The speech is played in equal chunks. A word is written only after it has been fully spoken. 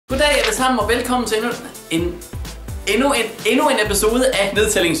Goddag alle sammen og velkommen til endnu en episode af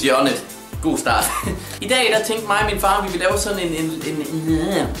Nedtællingshjørnet. God start. I dag der tænkte mig og min far, vi vil lave sådan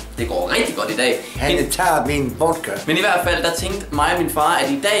det går rigtig godt i dag. Han tager min vodka. Men i hvert fald der tænkte mig og min far, at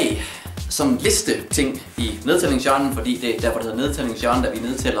i dag som liste ting i Nedtællingshjørnet, fordi det er derfor det hedder Nedtællingshjørnet, at vi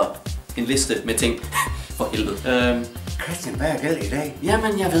nedtæller en liste med ting. For helvede. Christian, hvad er galt i dag?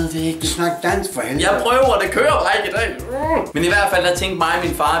 Jamen, jeg ved det ikke. Du snakker dans for helvede. Jeg prøver, det kører bare ikke i dag. Men i hvert fald, der tænkte mig og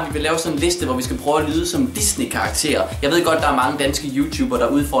min far, at vi vil lave sådan en liste, hvor vi skal prøve at lyde som Disney-karakterer. Jeg ved godt, der er mange danske YouTubere, der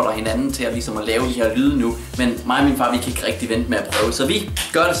udfordrer hinanden til at lave de her lyde nu. Men mig og min far, vi kan ikke rigtig vente med at prøve, så vi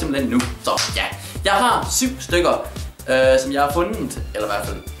gør det simpelthen nu. Så ja, jeg har 7 stykker, som jeg har fundet, eller i hvert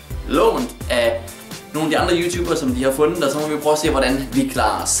fald lånt af nogle af de andre YouTubere, som de har fundet, og så må vi prøve at se, hvordan vi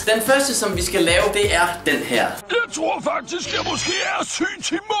klarer os. Den første, som vi skal lave, det er den her. Jeg tror faktisk, jeg måske er syg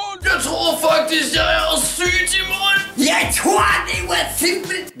til munden. Jeg tror faktisk, jeg er syg til munden. Jeg tror, det var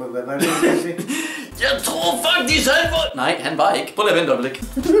simpelt. Hvad var det? Jeg tror faktisk, han var... Nej, han var ikke. Prøv lige at vente et øjeblik.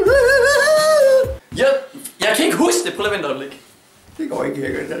 Jeg kan ikke huske det. Prøv lige at vente et øjeblik. Det går ikke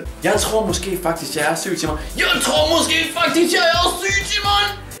her. Jeg tror måske faktisk, jeg er syg til munden. Jeg tror måske faktisk, jeg er syg til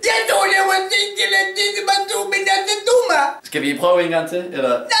munden. Jeg tror, det var det var du, men det er dumme. Skal vi prøve en gang til, eller?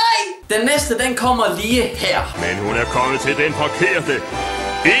 Nej! Den næste, den kommer lige her. Men hun er kommet til den forkerte.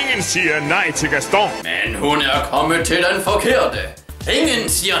 Ingen siger nej til Gaston. Men hun er kommet til den forkerte. Ingen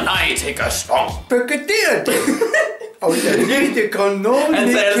siger nej til Gaston. Frikaderet. Og det kan nogen.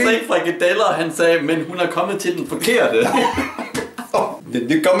 Han sagde altså ikke frikadeller, han sagde, men hun er kommet til den forkerte.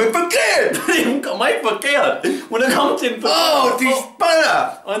 Det kommer forkert! Hun kommer ikke forkert! Hun er kommet til den forkert! De spiller!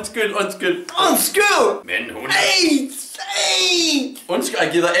 Undskyld! Men hun er... AIDS! Undskyld, jeg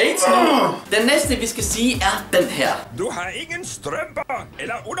giver dig AIDS nu. Den næste, vi skal sige, er den her. Du har ingen strømper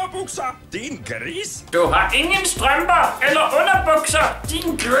eller underbukser, din gris. Du har ingen strømper eller underbukser,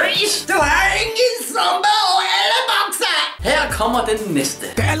 din gris. Du har ingen strømper og underbukser! Her kommer den næste.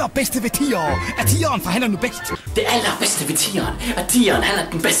 Det allerbedste ved 10'eren er 10'eren, for han er nu bedst. Det allerbedste ved 10'eren er 10'eren, han er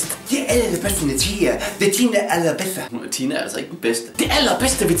den bedste. Det allerbedste ved 10'er. Det 10'er er allerbedste. Tina er altså ikke den bedste. Det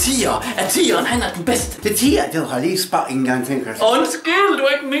allerbedste ved 10'eren er 10'eren, han er den bedste. Det 10'er, du har lige sparet en gang til. Undskyld, du er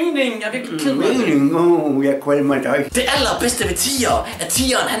ikke meningen. Jeg er virkelig ked af det. Jeg kvalmer dig. Det allerbedste ved 10'eren er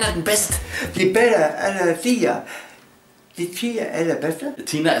 10'eren, han er den bedste. Det bedre aller 10'er. Det 10'er er allerbedste.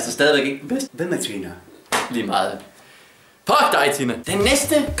 Tina er altså stadigvæk ikke den bedste. Hvem er Tina? Lige meget. Fuck dig, Tina. Den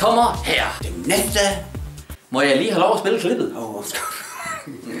næste kommer her. Den næste. Må jeg lige have lov at spille klippet?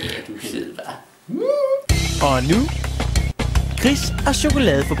 Ja, du sidder bare. Og nu, Chris og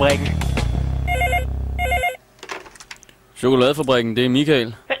Chokoladefabrikken. Chokoladefabrikken, det er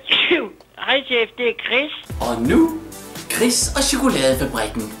Michael. Hej chef, det er Chris. Og nu, Chris og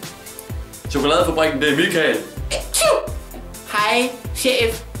Chokoladefabrikken. Chokoladefabrikken, det er Michael. Hej,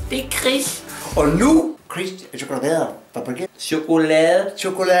 chef. Det er Chris. Og nu, Chris og Chokoladefabrikken.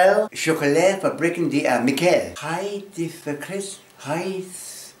 Chokoladefabrikken, det er Michael. Hej, det er for Chris. Hej.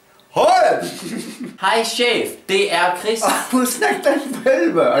 Hold! Hej chef, det er Chris. Hun snakker dansk på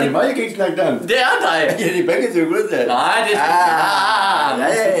helvede. Og det er mig, jeg kan ikke snakke dansk. Det er dig. Ja, det er begge chokolade. Nej, det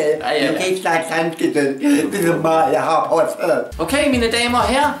er jeg kan ikke snakke dansk. Det er meget, jeg har prøvet før. Okay, mine damer og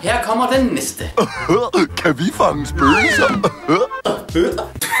herrer, her kommer den næste. Kan vi fange spøgelser?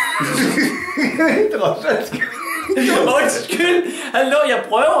 Undskyld. Hallo, jeg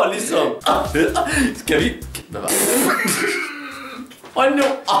prøver ligesom. Skal vi... Hvad var det? Og nu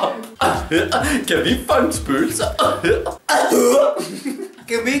kan vi fange spøgelser?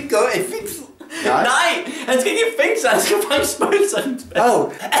 Kan vi ikke gå i fængsel? Nej, han skal ikke i fængsel, han skal fange spøgelser.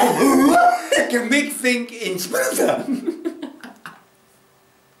 Kan vi ikke fange en spøgelser?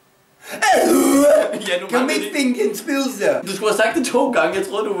 Kan vi ikke fange en spøgelser? Du skulle have sagt det 2 gange, jeg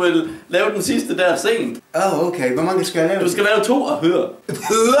troede du ville lave den sidste der sent. Okay, hvor mange skal jeg lave? Du skal lave 2 og høre.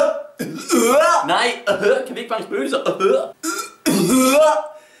 Nej, og høre, kan vi ikke fange spøgelser og høre?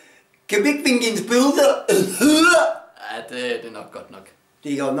 Kan vi ikke finde en spøgelser? Ja, det er nok godt nok.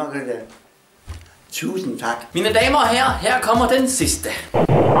 Det er godt nok, det der. Tusind tak. Mine damer og herrer, her kommer den sidste.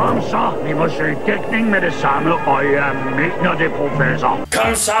 Kom så, vi må søge dækning med det samme, og jeg mener det, professor.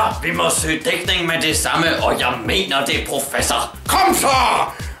 Kom så, vi må søge dækning med det samme, og jeg mener det, professor. Kom så,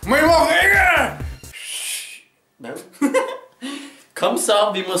 vi må ringe! Hvad? Kom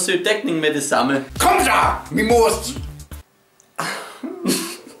så, vi må søge dækning med det samme. Kom så, vi må...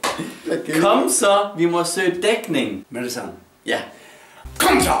 Kom så, vi må søge dækning. Med det samme. Ja.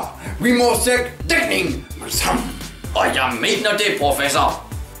 Kom så, vi må søge dækning med det samme. Og jeg mener det, professor.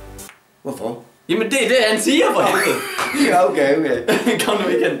 Hvorfor? Jamen det er det, han siger for helvede. Ja, okay. Kom nu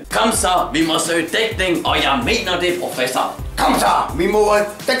igen. Kom så, vi må søge dækning, og jeg mener det, professor. Kom så, vi må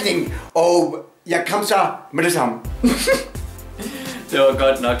dækning, og jeg kom så med det samme. Det var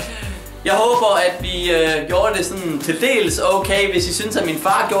godt nok. Jeg håber, at vi gjorde det sådan til dels okay. Hvis I synes, at min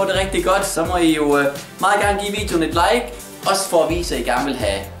far gjorde det rigtig godt, så må I jo meget gerne give videoen et like. Også for at vise, at I gerne vil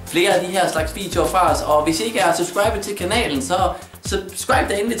have flere af de her slags videoer fra os. Og hvis I ikke er subscribet til kanalen, så subscribe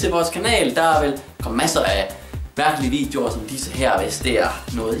da endelig til vores kanal. Der vil komme masser af mærkelige videoer som disse her, hvis det er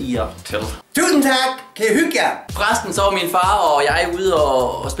noget I er til. Tusind tak, kan I hygge jer? Forresten så var min far og jeg ude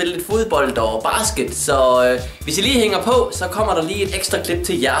og spille lidt fodbold og basket, så hvis I lige hænger på, så kommer der lige et ekstra klip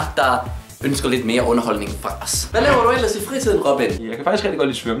til jer, der ønsker lidt mere underholdning fra os. Hvad laver du ellers i fritiden, Robin? Jeg kan faktisk rigtig godt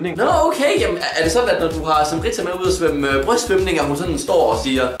lide svømning. Nå, okay. Jamen, er det sådan, at når du har som Rita med ude at svømme brystsvømning, at hun sådan står og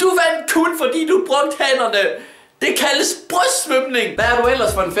siger, du vandt kun fordi du brugte hænderne. Det kaldes brystsvømning. Hvad er du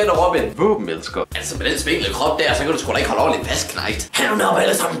ellers for en fætter, Robin? Våbenelsker. Altså med den svinglede krop der, så kan du sgu da ikke holde ordentligt fast, knægt. Han nu op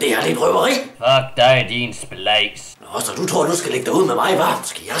alle sammen, det er lidt røveri. Fuck dig, din splejs. Nå, så du tror, du skal lægge dig ud med mig, hva'?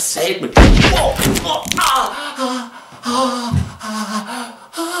 Skal jeg satme?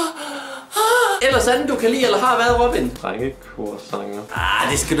 Ellers anden du kan lide, eller har været, Robin? Drengekorsanger.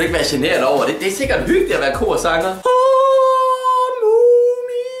 Det skal du ikke være generet over. Det er sikkert hyggeligt at være korsanger.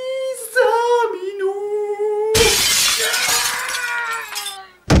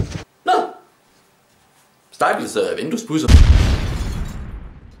 Nå. Stakkels vinduespusser.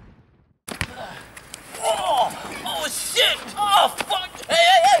 Shit! Fuck!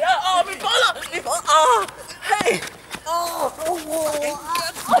 Hey! Min boller! Hey!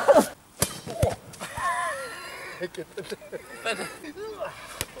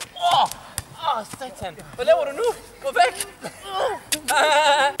 Satan! Hvad laver du nu? Gå væk!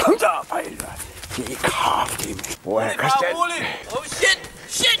 Kom så, for helvede. Det er kraftigt. Hvor er Christian?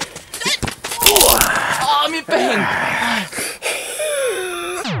 Shit! Mit ben!